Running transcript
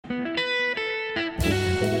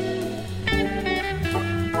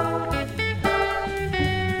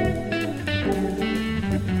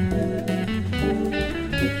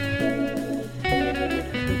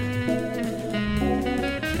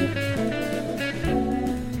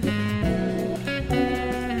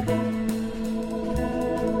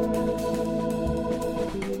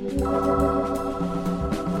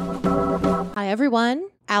everyone.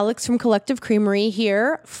 Alex from Collective Creamery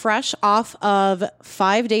here, fresh off of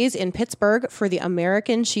 5 days in Pittsburgh for the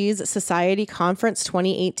American Cheese Society Conference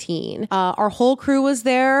 2018. Our whole crew was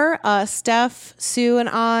there, Steph, Sue, and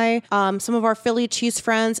I, some of our Philly cheese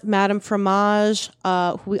friends, Madame Fromage,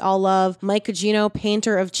 who we all love, Mike Gugino,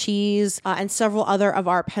 painter of cheese, and several other of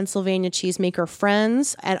our Pennsylvania cheesemaker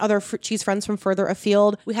friends and other cheese friends from further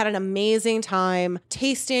afield. We had an amazing time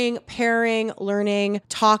tasting, pairing, learning,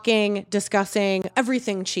 talking, discussing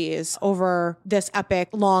everything cheese over this epic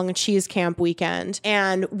long cheese camp weekend.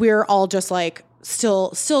 And we're all just like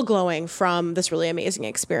still glowing from this really amazing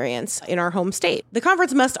experience in our home state. The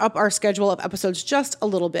conference messed up our schedule of episodes just a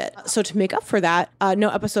little bit. So to make up for that, no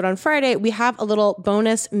episode on Friday, we have a little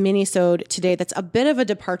bonus minisode today that's a bit of a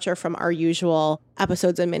departure from our usual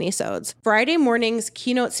episodes and minisodes. Friday morning's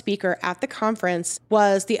keynote speaker at the conference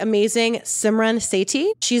was the amazing Simran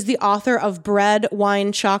Sethi. She's the author of Bread,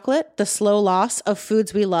 Wine, Chocolate, The Slow Loss of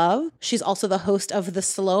Foods We Love. She's also the host of The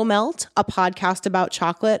Slow Melt, a podcast about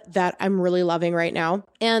chocolate that I'm really loving right now.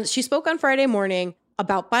 And she spoke on Friday morning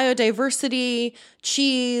about biodiversity,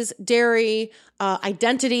 cheese, dairy,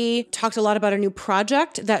 identity, talked a lot about a new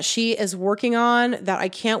project that she is working on that I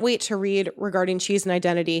can't wait to read regarding cheese and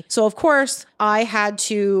identity. So of course, I had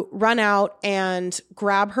to run out and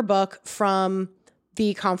grab her book from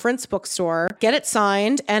the conference bookstore, get it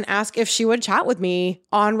signed, and ask if she would chat with me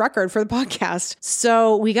on record for the podcast.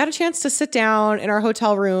 So we got a chance to sit down in our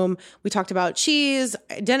hotel room. We talked about cheese,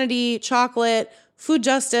 identity, chocolate, food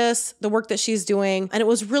justice, the work that she's doing. And it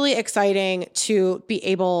was really exciting to be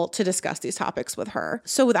able to discuss these topics with her.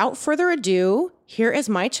 So without further ado, here is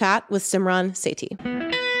my chat with Simran Sethi.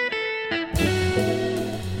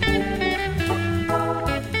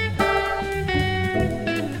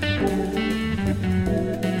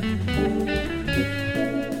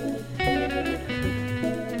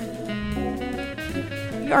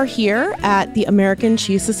 We are here at the American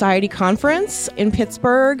Cheese Society Conference in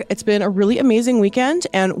Pittsburgh. It's been a really amazing weekend,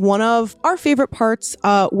 and one of our favorite parts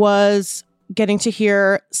was getting to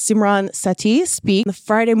hear Simran Sethi speak the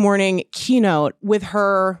Friday morning keynote with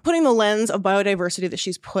her putting the lens of biodiversity that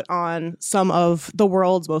she's put on some of the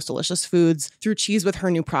world's most delicious foods through cheese with her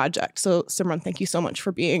new project. So Simran, thank you so much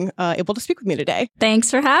for being able to speak with me today. Thanks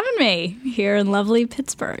for having me here in lovely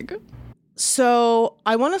Pittsburgh. So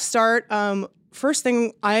I want to start first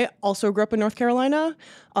thing, I also grew up in North Carolina,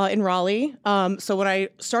 in Raleigh. So when I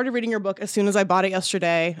started reading your book, as soon as I bought it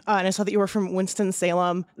yesterday, and I saw that you were from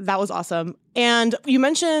Winston-Salem, that was awesome. And you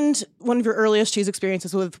mentioned one of your earliest cheese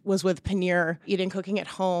experiences was with paneer, eating, cooking at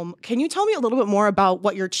home. Can you tell me a little bit more about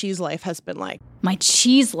what your cheese life has been like? My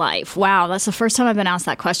cheese life. Wow, that's the first time I've been asked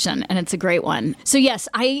that question, and it's a great one. So yes,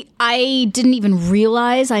 I didn't even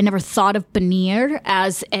realize, I never thought of paneer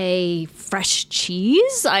as a fresh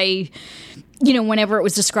cheese. Whenever it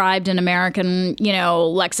was described in American,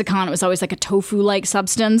 lexicon, it was always like a tofu-like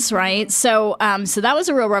substance, right? So that was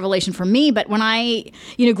a real revelation for me. But when I,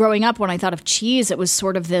 growing up, when I thought of cheese, it was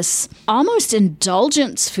sort of this almost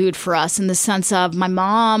indulgence food for us in the sense of my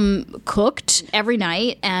mom cooked every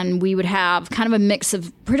night, and we would have kind of a mix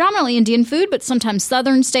of predominantly Indian food, but sometimes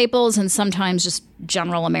Southern staples and sometimes just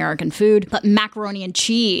general American food. But macaroni and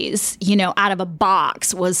cheese, out of a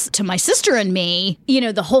box was, to my sister and me,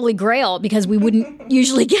 the holy grail, because we wouldn't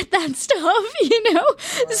usually get that stuff,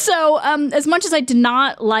 So as much as I did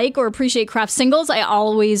not like or appreciate Kraft singles, I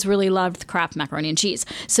always really loved Kraft macaroni and cheese.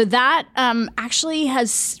 So that actually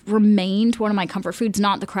has remained one of my comfort foods,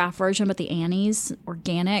 not the Kraft version, but the Annie's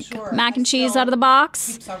organic mac and cheese out of the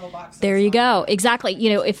box. There you go. Exactly.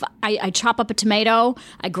 If I chop up a tomato,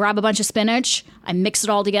 I grab a bunch of spinach, I mix it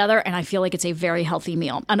all together, and I feel like it's a very healthy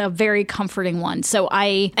meal and a very comforting one. So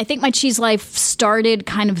I think my cheese life started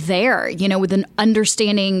kind of there, with an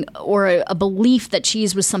understanding or a belief that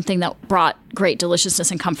cheese was something that brought great deliciousness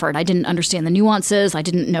and comfort. I didn't understand the nuances. I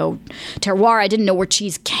didn't know terroir. I didn't know where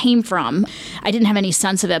cheese came from. I didn't have any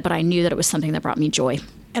sense of it, but I knew that it was something that brought me joy.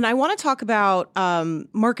 And I want to talk about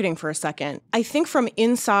marketing for a second. I think from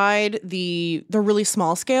inside the really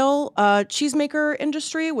small scale cheesemaker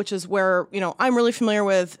industry, which is where, I'm really familiar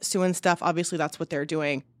with Sue and Steph. Obviously, that's what they're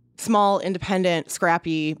doing. Small, independent,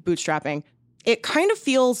 scrappy, bootstrapping. It kind of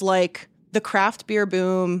feels like the craft beer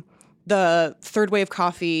boom, the third wave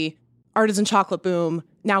coffee, artisan chocolate boom,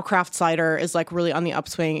 now craft cider is like really on the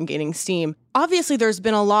upswing and gaining steam. Obviously, there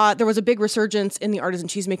was a big resurgence in the artisan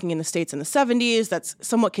cheesemaking in the States in the 70s. That's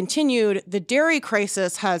somewhat continued. The dairy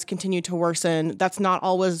crisis has continued to worsen. That's not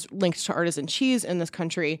always linked to artisan cheese in this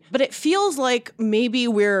country. But it feels like maybe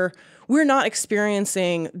we're not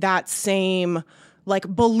experiencing that same like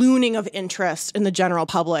ballooning of interest in the general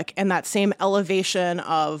public and that same elevation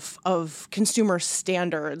of consumer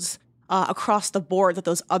standards across the board that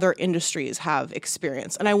those other industries have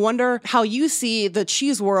experienced. And I wonder how you see the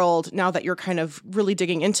cheese world now that you're kind of really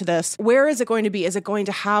digging into this. Where is it going to be? Is it going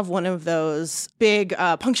to have one of those big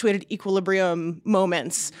punctuated equilibrium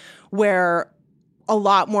moments where a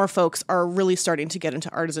lot more folks are really starting to get into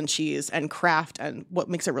artisan cheese and craft and what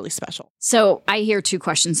makes it really special? So I hear two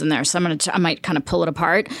questions in there, so I might kind of pull it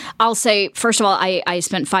apart. I'll say, first of all, I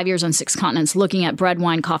spent 5 years on 6 continents looking at bread,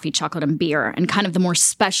 wine, coffee, chocolate, and beer, and kind of the more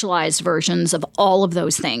specialized versions of all of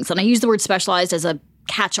those things. And I use the word specialized as a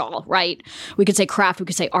catch-all, right? We could say craft, we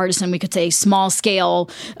could say artisan, we could say small scale,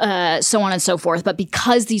 so on and so forth. But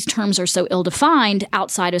because these terms are so ill-defined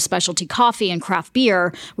outside of specialty coffee and craft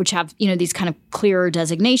beer, which have, these kind of clearer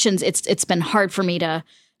designations, it's been hard for me to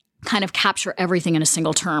kind of capture everything in a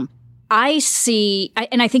single term. I see,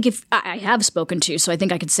 and I think if I have spoken to, so I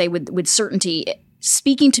think I could say with certainty,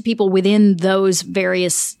 speaking to people within those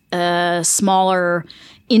various smaller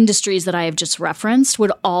industries that I have just referenced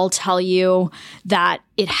would all tell you that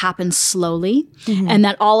it happens slowly and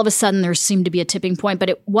that all of a sudden there seemed to be a tipping point, but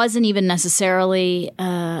it wasn't even necessarily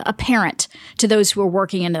apparent to those who are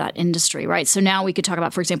working into that industry, right? So now we could talk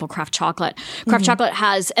about, for example, craft chocolate. Craft chocolate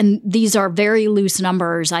has, and these are very loose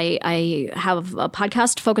numbers. I have a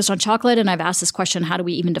podcast focused on chocolate, and I've asked this question, how do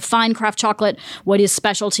we even define craft chocolate? What is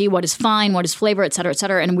specialty? What is fine? What is flavor, et cetera, et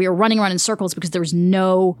cetera? And we are running around in circles because there's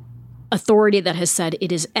no authority that has said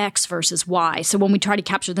it is X versus Y. So when we try to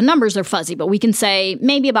capture the numbers, they're fuzzy, but we can say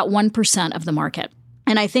maybe about 1% of the market.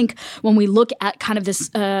 And I think when we look at kind of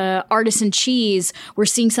this artisan cheese, we're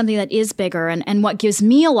seeing something that is bigger. And what gives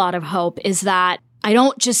me a lot of hope is that I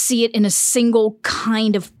don't just see it in a single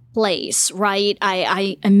kind of place, right?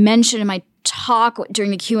 I mentioned in my talk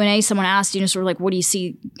during the Q&A, someone asked, sort of like, what do you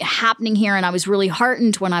see happening here? And I was really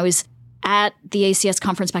heartened when I was at the ACS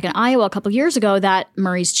conference back in Iowa a couple of years ago that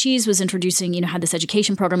Murray's Cheese was introducing, had this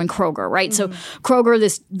education program in Kroger, right? So Kroger,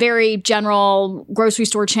 this very general grocery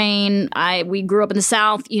store chain, we grew up in the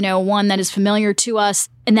South, one that is familiar to us.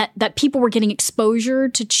 And that people were getting exposure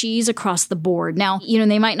to cheese across the board. Now,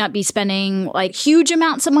 they might not be spending like huge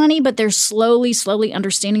amounts of money, but they're slowly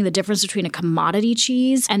understanding the difference between a commodity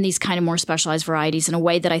cheese and these kind of more specialized varieties in a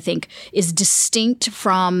way that I think is distinct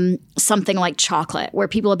from something like chocolate, where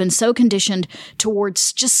people have been so conditioned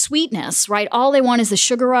towards just sweetness, right? All they want is the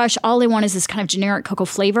sugar rush. All they want is this kind of generic cocoa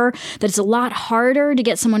flavor, that it's a lot harder to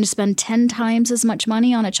get someone to spend 10 times as much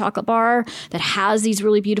money on a chocolate bar that has these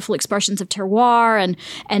really beautiful expressions of terroir and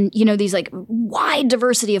these like wide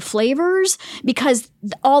diversity of flavors, because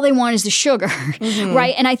all they want is the sugar,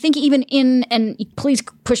 right? And I think even and please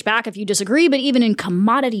push back if you disagree, but even in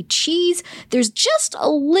commodity cheese, there's just a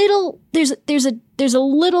little, there's a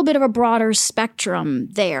little bit of a broader spectrum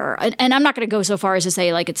there. And I'm not going to go so far as to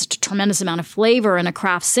say like it's a tremendous amount of flavor in a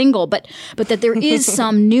craft single, but that there is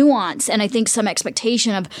some nuance and I think some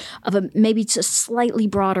expectation of a maybe just slightly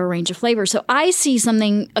broader range of flavors. So I see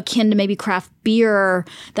something akin to maybe craft beer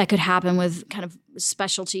that could happen with kind of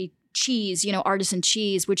specialty cheese, artisan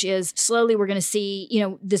cheese, which is slowly we're going to see,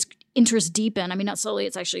 this interest deepen. I mean, not slowly,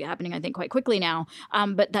 it's actually happening, I think, quite quickly now.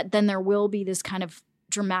 But that then there will be this kind of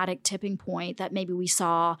dramatic tipping point that maybe we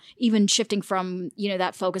saw even shifting from,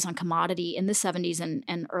 that focus on commodity in the 70s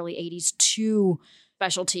and early 80s to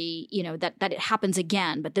specialty, that it happens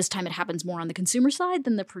again, but this time it happens more on the consumer side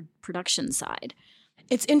than the production side.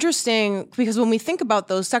 It's interesting because when we think about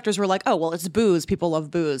those sectors, we're like, oh, well, it's booze. People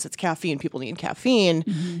love booze. It's caffeine. People need caffeine.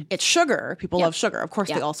 It's sugar. People love sugar. Of course,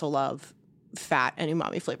 they also love fat and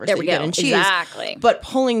umami flavors that you get in cheese. Exactly. But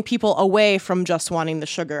pulling people away from just wanting the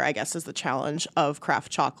sugar, I guess, is the challenge of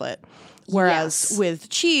craft chocolate. Whereas with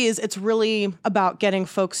cheese, it's really about getting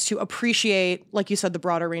folks to appreciate, like you said, the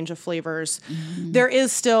broader range of flavors. There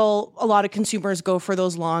is still a lot of consumers go for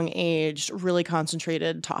those long-aged, really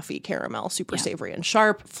concentrated toffee, caramel, super savory and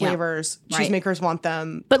sharp flavors. Cheesemakers want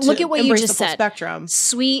them but look at what you just said. Spectrum.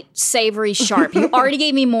 Sweet, savory, sharp. You already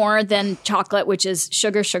gave me more than chocolate, which is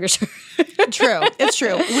sugar, sugar, sugar. True. It's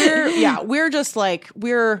true.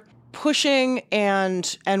 We're pushing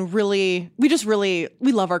and really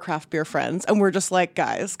we love our craft beer friends, and we're just like,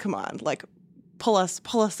 guys, come on, like pull us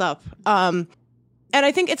up. And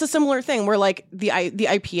I think it's a similar thing where like the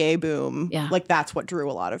IPA boom, like that's what drew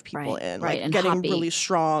a lot of people in, like and getting hoppy. really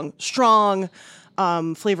strong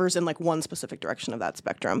flavors in like one specific direction of that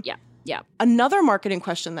spectrum. Yeah. Another marketing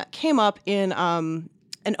question that came up in an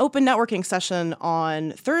open networking session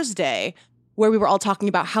on Thursday, where we were all talking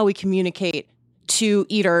about how we communicate to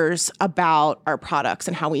eaters about our products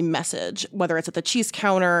and how we message, whether it's at the cheese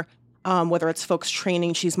counter, whether it's folks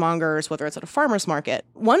training cheesemongers, whether it's at a farmer's market.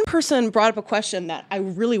 One person brought up a question that I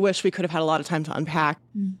really wish we could have had a lot of time to unpack.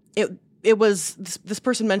 It was, this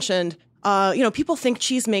person mentioned, people think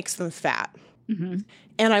cheese makes them fat. Mm-hmm.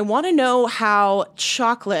 And I want to know how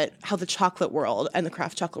the chocolate world and the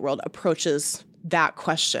craft chocolate world approaches that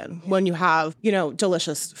question when you have,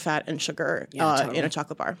 delicious fat and sugar totally. In a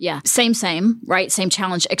chocolate bar. Yeah. Same, right? Same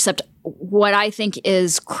challenge, except what I think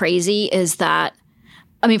is crazy is that,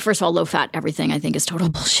 first of all, low-fat everything I think is total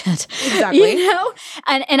bullshit. Exactly.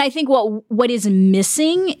 And I think what is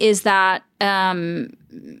missing is that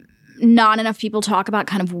not enough people talk about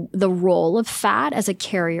kind of the role of fat as a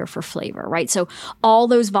carrier for flavor, right? So all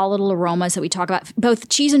those volatile aromas that we talk about, both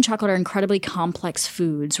cheese and chocolate are incredibly complex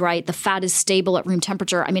foods, right? The fat is stable at room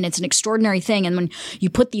temperature. It's an extraordinary thing. And when you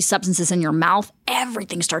put these substances in your mouth,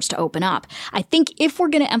 everything starts to open up. I think if we're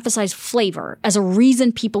going to emphasize flavor as a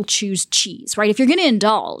reason people choose cheese, right? If you're going to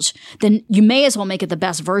indulge, then you may as well make it the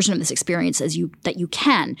best version of this experience that you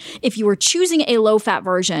can. If you are choosing a low-fat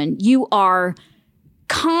version, you are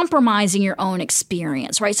compromising your own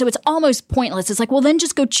experience, right? So it's almost pointless. It's like, well, then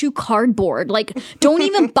just go chew cardboard. Like, don't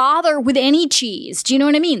even bother with any cheese. Do you know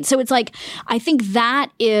what I mean? So it's like, I think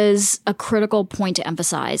that is a critical point to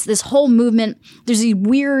emphasize. This whole movement, there's these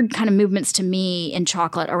weird kind of movements to me in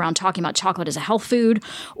chocolate around talking about chocolate as a health food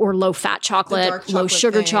or low-fat chocolate,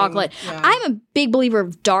 low-sugar chocolate. Yeah. I'm a big believer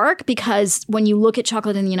of dark because when you look at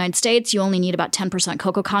chocolate in the United States, you only need about 10%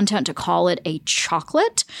 cocoa content to call it a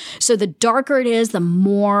chocolate. So the darker it is, the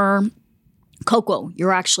more cocoa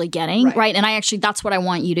you're actually getting, right? And that's what I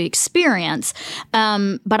want you to experience.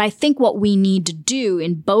 But I think what we need to do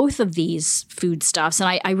in both of these foodstuffs,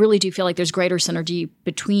 and I really do feel like there's greater synergy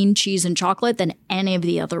between cheese and chocolate than any of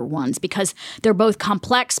the other ones because they're both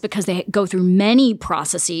complex because they go through many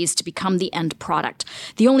processes to become the end product.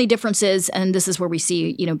 The only difference is, and this is where we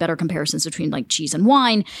see, better comparisons between like cheese and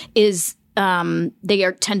wine, is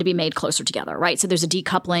they tend to be made closer together, right? So there's a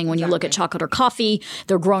decoupling when you look at chocolate or coffee.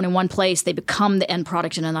 They're grown in one place. They become the end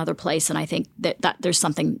product in another place. And I think that there's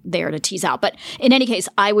something there to tease out. But in any case,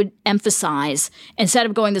 I would emphasize, instead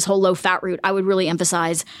of going this whole low fat route, I would really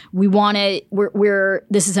emphasize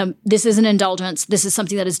this is an indulgence. This is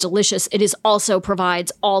something that is delicious. It is also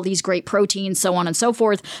provides all these great proteins, so on and so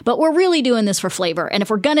forth. But we're really doing this for flavor. And if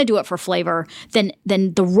we're going to do it for flavor, then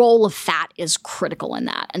the role of fat is critical in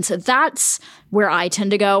that. And so that's where I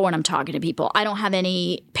tend to go when I'm talking to people. I don't have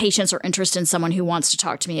any patience or interest in someone who wants to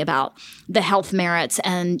talk to me about the health merits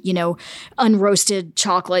and, unroasted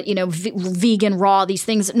chocolate, vegan, raw, these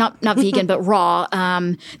things, not vegan, but raw.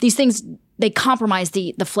 These things, they compromise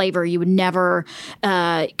the flavor. You would never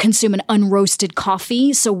consume an unroasted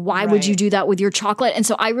coffee. So why would you do that with your chocolate? And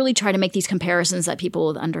so I really try to make these comparisons that people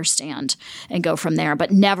will understand and go from there,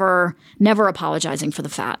 but never apologizing for the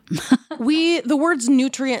fat. The words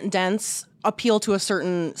nutrient dense appeal to a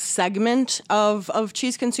certain segment of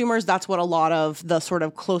cheese consumers. That's what a lot of the sort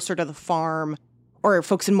of closer to the farm or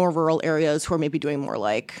folks in more rural areas who are maybe doing more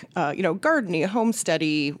like, gardening,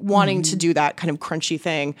 homesteady, wanting to do that kind of crunchy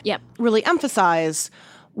thing. Yep. Really emphasize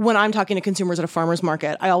when I'm talking to consumers at a farmer's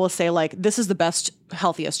market, I always say, like, this is the best,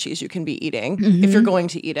 healthiest cheese you can be eating. Mm-hmm. If you're going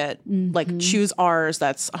to eat it, like, choose ours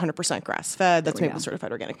that's 100% grass-fed, that's maple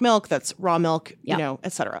certified organic milk, that's raw milk,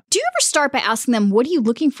 et cetera. Do you ever start by asking them, what are you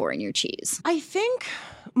looking for in your cheese? I think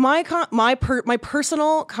my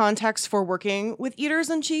personal context for working with eaters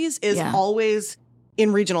and cheese is always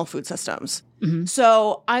in regional food systems. Mm-hmm.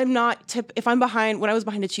 So I'm not if I'm behind, when I was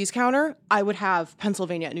behind a cheese counter, I would have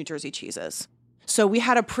Pennsylvania and New Jersey cheeses. So we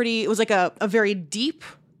had it was like a very deep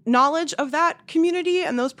knowledge of that community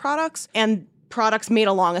and those products, and products made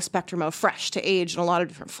along a spectrum of fresh to aged and a lot of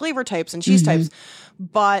different flavor types and cheese types.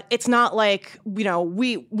 But it's not like,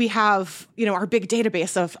 we have, our big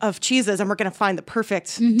database of cheeses and we're going to find the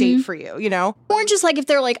perfect date for you, Or just like if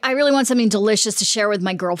they're like, I really want something delicious to share with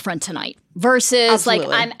my girlfriend tonight versus like,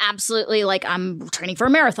 I'm absolutely like, I'm training for a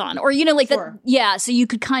marathon or, that. Yeah. So you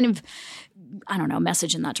could kind of, I don't know,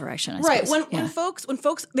 message in that direction. I right. suppose. When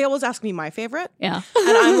folks, they always ask me my favorite. Yeah.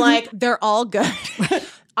 And I'm like, they're all good.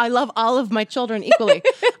 I love all of my children equally.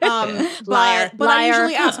 But I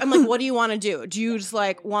usually ask, I'm like, what do you want to do? Do you just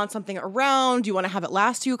like want something around? Do you want to have it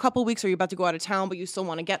last you a couple weeks? Or are you about to go out of town, but you still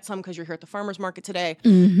want to get some because you're here at the farmer's market today? Do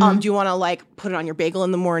you want to like put it on your bagel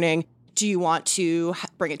in the morning? Do you want to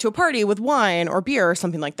bring it to a party with wine or beer or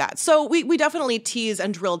something like that? So we definitely tease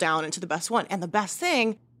and drill down into the best one. And the best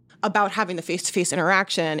thing about having the face-to-face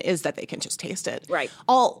interaction is that they can just taste it. Right.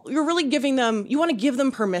 You're really you want to give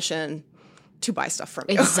them permission to buy stuff from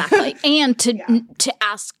you. Exactly. And to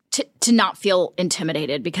ask to not feel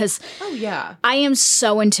intimidated, because I am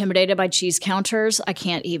so intimidated by cheese counters. I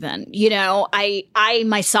can't even, I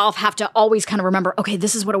myself have to always kind of remember, okay,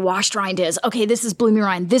 this is what a washed rind is. Okay, this is bloomy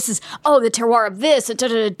rind. This is, the terroir of this,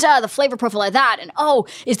 the flavor profile of that. And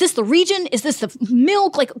is this the region? Is this the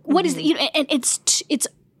milk? Like, what is the, and it's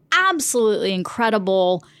absolutely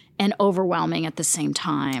incredible and overwhelming at the same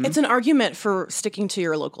time. It's an argument for sticking to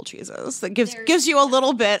your local cheeses. That gives you a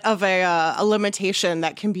little bit of a limitation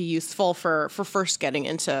that can be useful for first getting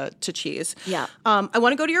into cheese. Yeah. I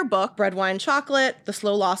want to go to your book, Bread, Wine, Chocolate, The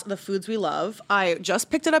Slow Loss of the Foods We Love. I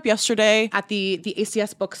just picked it up yesterday at the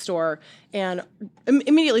ACS bookstore and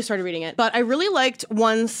immediately started reading it. But I really liked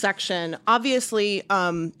one section, obviously,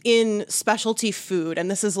 in specialty food.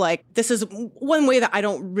 And this is one way that I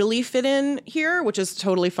don't really fit in here, which is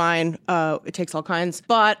totally fine. It takes all kinds.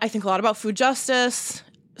 But I think a lot about food justice.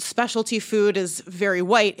 Specialty food is very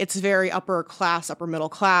white. It's very upper class, upper middle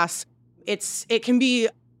class. It can be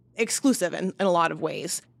exclusive in a lot of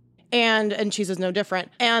ways. And cheese is no different.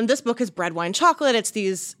 And this book is Bread, Wine, Chocolate. It's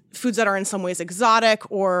these foods that are in some ways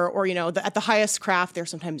exotic or at the highest craft, they're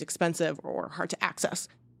sometimes expensive or hard to access.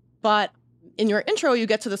 But in your intro, you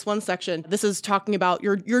get to this one section. This is talking about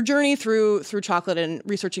your journey through chocolate and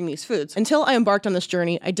researching these foods. Until I embarked on this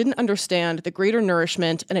journey, I didn't understand the greater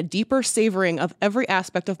nourishment and a deeper savoring of every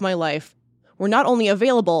aspect of my life were not only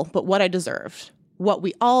available, but what I deserved. What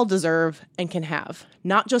we all deserve and can have.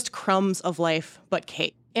 Not just crumbs of life, but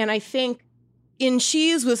cake. And I think in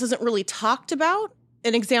cheese, this isn't really talked about.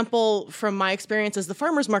 An example from my experience is the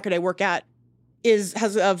farmer's market I work at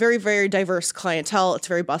has a very, very diverse clientele. It's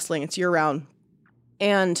very bustling. It's year-round.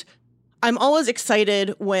 And I'm always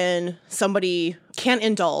excited when somebody can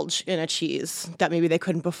indulge in a cheese that maybe they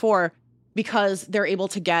couldn't before because they're able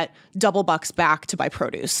to get double bucks back to buy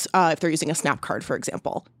produce if they're using a SNAP card, for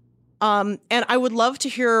example. And I would love to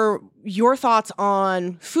hear your thoughts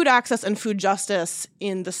on food access and food justice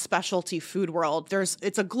in the specialty food world.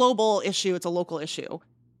 It's a global issue. It's a local issue.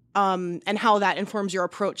 And how that informs your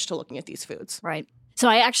approach to looking at these foods. Right. So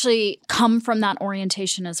I actually come from that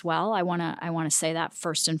orientation as well. I want to say that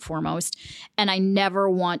first and foremost. And I never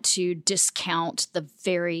want to discount the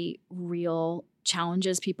very real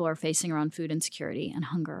challenges people are facing around food insecurity and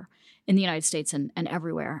hunger in the United States and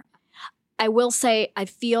everywhere. I will say I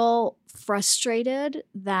feel frustrated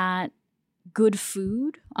that good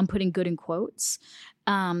food, I'm putting good in quotes,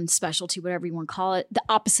 specialty, whatever you want to call it, the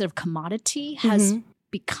opposite of commodity has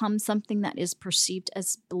become something that is perceived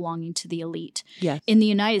as belonging to the elite. Yes. In the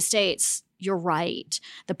United States, you're right.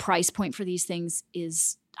 The price point for these things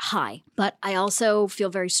is high. But I also feel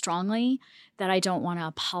very strongly that I don't want to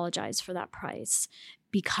apologize for that price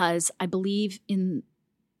because I believe in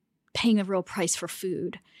paying a real price for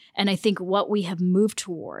food. And I think what we have moved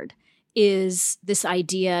toward is this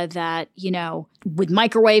idea that, with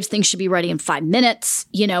microwaves, things should be ready in 5 minutes.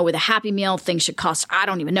 With a Happy Meal, things should cost, I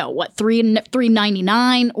don't even know, what,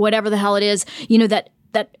 $3.99, whatever the hell it is.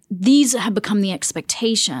 That these have become the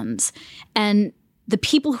expectations. And the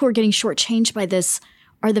people who are getting shortchanged by this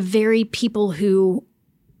are the very people who,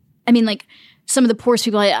 some of the poorest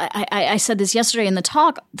people, I said this yesterday in the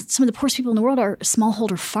talk, some of the poorest people in the world are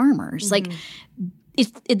smallholder farmers.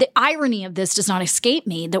 The irony of this does not escape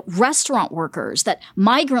me, that restaurant workers, that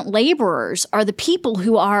migrant laborers are the people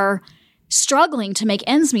who are struggling to make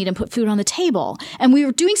ends meet and put food on the table. And we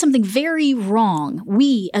are doing something very wrong,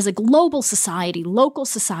 we as a global society, local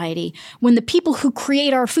society, when the people who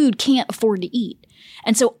create our food can't afford to eat.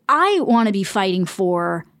 And so I want to be fighting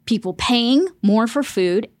for people paying more for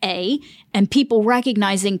food, and people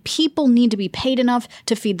recognizing people need to be paid enough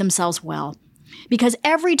to feed themselves well. Because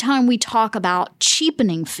every time we talk about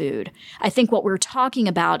cheapening food, I think what we're talking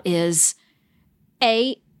about is,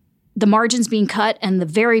 the margins being cut and the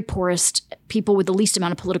very poorest people with the least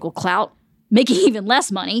amount of political clout making even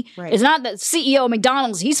less money. Right. It's not the CEO of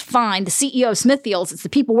McDonald's, he's fine. The CEO of Smithfield's, it's the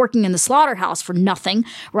people working in the slaughterhouse for nothing,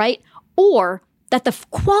 right? Or that the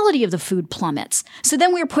quality of the food plummets. So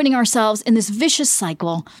then we're putting ourselves in this vicious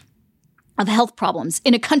cycle of health problems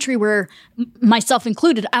in a country where, myself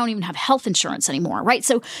included, I don't even have health insurance anymore, right?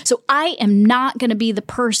 So I am not going to be the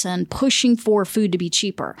person pushing for food to be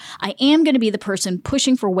cheaper. I am going to be the person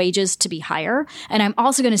pushing for wages to be higher. And I'm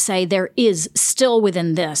also going to say there is still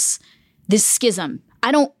within this schism.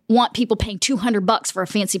 I don't want people paying $200 for a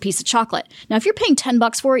fancy piece of chocolate. Now, if you're paying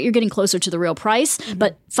 $10 for it, you're getting closer to the real price. Mm-hmm.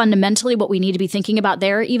 But fundamentally, what we need to be thinking about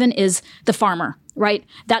there even is the farmer, right?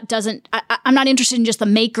 That doesn't, I'm not interested in just the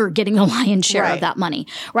maker getting the lion's share of that money,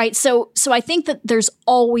 right? So I think that there's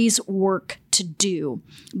always work to do.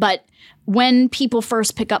 But when people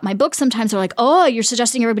first pick up my book, sometimes they're like, oh, you're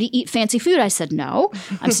suggesting everybody eat fancy food. I said, no,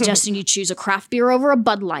 I'm suggesting you choose a craft beer over a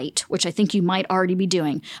Bud Light, which I think you might already be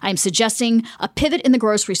doing. I'm suggesting a pivot in the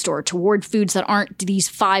grocery store toward foods that aren't these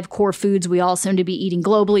 5 core foods we all seem to be eating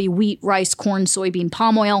globally: wheat, rice, corn, soybean,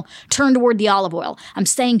 palm oil. Turn toward the olive oil. I'm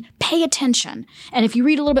saying pay attention. And if you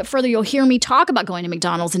read a little bit further, you'll hear me talk about going to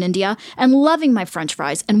McDonald's in India and loving my French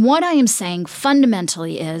fries. And what I am saying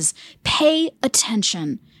fundamentally is pay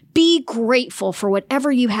attention. Be grateful for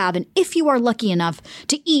whatever you have. And if you are lucky enough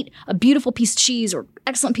to eat a beautiful piece of cheese or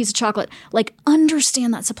excellent piece of chocolate, like,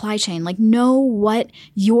 understand that supply chain, like, know what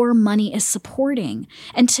your money is supporting.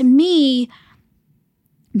 And to me,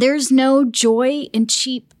 there's no joy in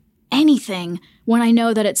cheap anything when I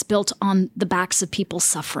know that it's built on the backs of people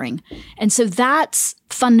suffering. And so that's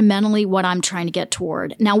fundamentally what I'm trying to get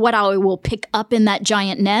toward. Now, what I will pick up in that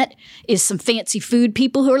giant net is some fancy food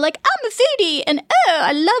people who are like, I'm a foodie, and oh,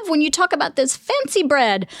 I love when you talk about this fancy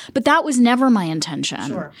bread. But that was never my intention.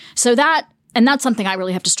 Sure. So that's something I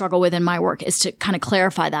really have to struggle with in my work, is to kind of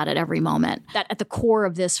clarify that at every moment. That at the core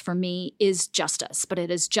of this for me is justice, but it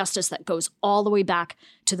is justice that goes all the way back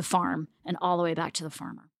to the farm and all the way back to the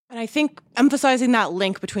farmer. And I think emphasizing that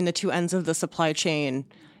link between the two ends of the supply chain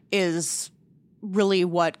is really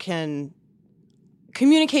what can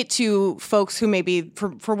communicate to folks who maybe,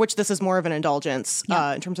 for which this is more of an indulgence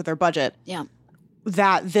in terms of their budget,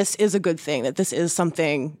 that this is a good thing, that this is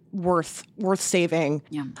something worth saving,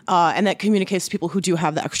 and that communicates to people who do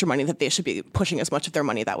have the extra money that they should be pushing as much of their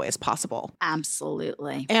money that way as possible.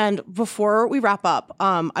 Absolutely. And before we wrap up,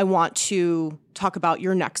 I want to talk about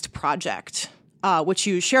your next project, which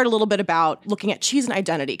you shared a little bit about, looking at cheese and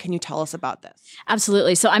identity. Can you tell us about this?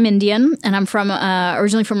 Absolutely. So I'm Indian, and I'm from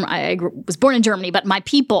originally from, I was born in Germany, but my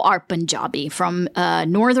people are Punjabi from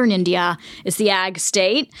northern India. It's the ag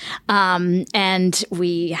state, and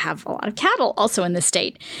we have a lot of cattle also in the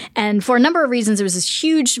state. And for a number of reasons, there was this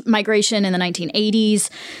huge migration in the 1980s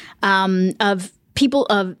of people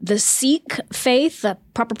of the Sikh faith. The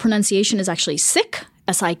proper pronunciation is actually Sikh.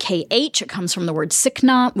 S-I-K-H. It comes from the word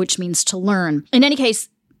sikna, which means to learn. In any case,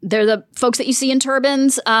 they're the folks that you see in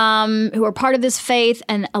turbans who are part of this faith,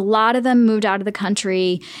 and a lot of them moved out of the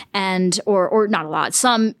country, and or not a lot,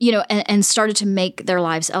 some, and started to make their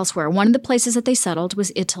lives elsewhere. One of the places that they settled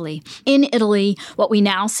was Italy. In Italy, what we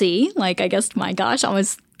now see, like, I guess, my gosh,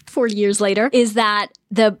 almost 40 years later, is that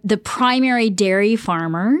the primary dairy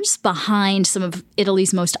farmers behind some of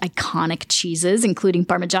Italy's most iconic cheeses, including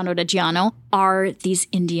Parmigiano Reggiano, are these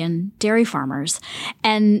Indian dairy farmers.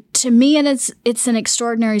 And to me, it's an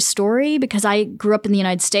extraordinary story, because I grew up in the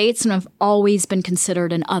United States and I've always been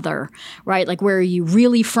considered an other, right? Like, where are you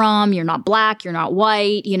really from? You're not black, you're not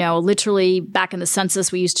white. Literally back in the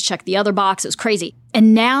census, we used to check the other box. It was crazy.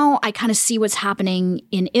 And now I kind of see what's happening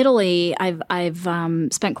in Italy. I've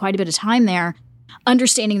spent quite a bit of time there,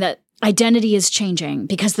 understanding that identity is changing,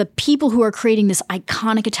 because the people who are creating this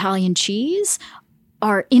iconic Italian cheese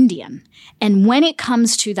are Indian. And when it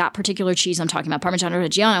comes to that particular cheese I'm talking about, Parmigiano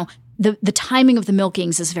Reggiano, the timing of the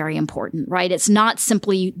milkings is very important, right? It's not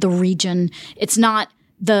simply the region. It's not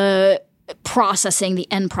the processing,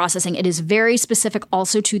 the end processing. It is very specific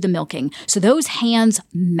also to the milking. So those hands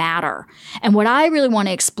matter. And what I really want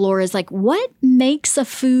to explore is, like, what makes a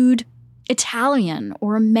food Italian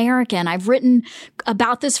or American? I've written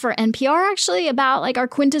about this for NPR, actually, about, like, our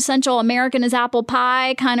quintessential American is apple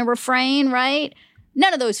pie kind of refrain, right?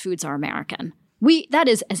 None of those foods are American. That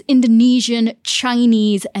is as Indonesian,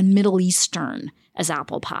 Chinese, and Middle Eastern as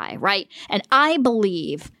apple pie, right? And I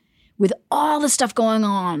believe, with all the stuff going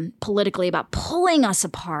on politically about pulling us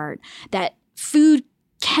apart, that food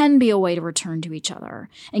can be a way to return to each other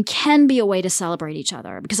and can be a way to celebrate each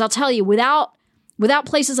other. Because I'll tell you, without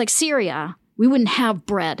places like Syria, we wouldn't have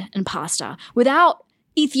bread and pasta. Without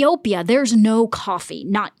Ethiopia, there's no coffee.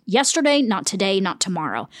 Not yesterday, not today, not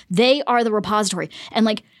tomorrow. They are the repository. And,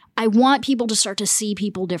 like, I want people to start to see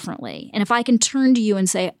people differently. And if I can turn to you and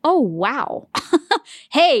say, oh, wow,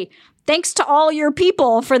 hey, thanks to all your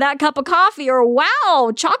people for that cup of coffee, or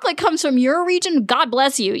wow, chocolate comes from your region, God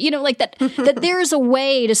bless you. Like that there's a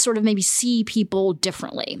way to sort of maybe see people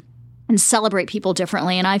differently and celebrate people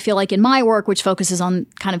differently. And I feel like in my work, which focuses on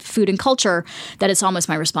kind of food and culture, that it's almost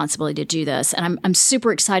my responsibility to do this. And I'm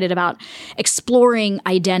super excited about exploring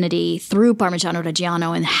identity through Parmigiano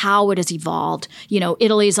Reggiano and how it has evolved.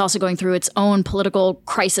 Italy is also going through its own political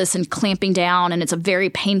crisis and clamping down, and it's a very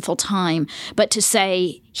painful time. But to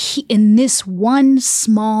say, in this one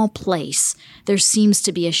small place, there seems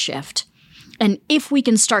to be a shift. And if we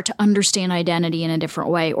can start to understand identity in a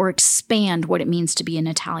different way or expand what it means to be an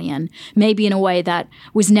Italian, maybe in a way that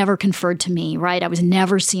was never conferred to me, right? I was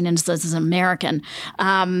never seen as an American.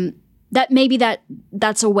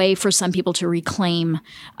 That's a way for some people to reclaim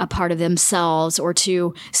a part of themselves or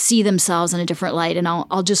to see themselves in a different light. And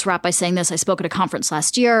I'll just wrap by saying this. I spoke at a conference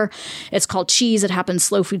last year. It's called Cheese. It happens.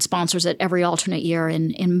 Slow Food sponsors it every alternate year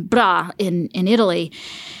in Bra in Italy.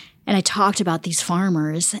 And I talked about these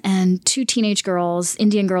farmers, and 2 teenage girls,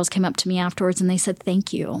 Indian girls, came up to me afterwards and they said,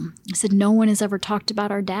 "Thank you." I said, "No one has ever talked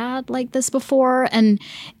about our dad like this before." And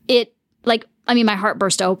my heart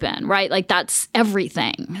burst open, right? Like, that's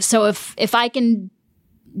everything. So if I can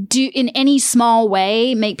do in any small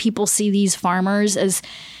way, make people see these farmers as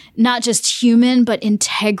not just human, but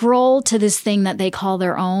integral to this thing that they call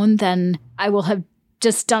their own, then I will have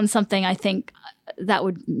just done something I think that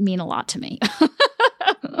would mean a lot to me.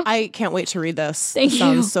 I can't wait to read this. Thank it you.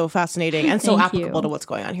 Sounds so fascinating and so Thank applicable you. to what's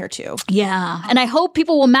going on here too. Yeah. And I hope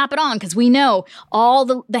people will map it on, because we know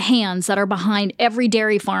all the hands that are behind every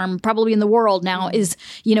dairy farm probably in the world now is,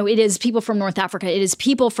 it is people from North Africa. It is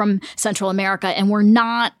people from Central America. And we're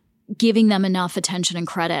not giving them enough attention and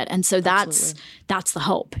credit. And so that's the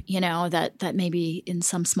hope, that maybe in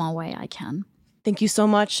some small way I can. Thank you so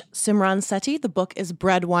much, Simran Sethi. The book is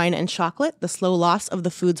Bread, Wine, and Chocolate, The Slow Loss of the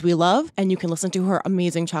Foods We Love. And you can listen to her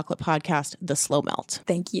amazing chocolate podcast, The Slow Melt.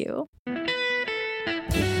 Thank you.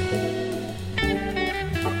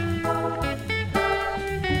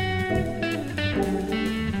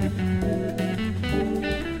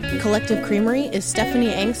 Collective Creamery is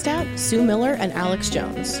Stephanie Angstadt, Sue Miller, and Alex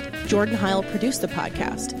Jones. Jordan Heil produced the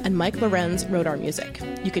podcast, and Mike Lorenz wrote our music.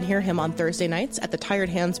 You can hear him on Thursday nights at the Tired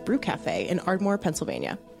Hands Brew Cafe in Ardmore,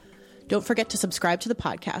 Pennsylvania. Don't forget to subscribe to the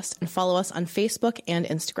podcast and follow us on Facebook and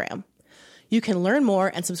Instagram. You can learn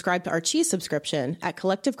more and subscribe to our cheese subscription at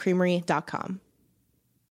collectivecreamery.com.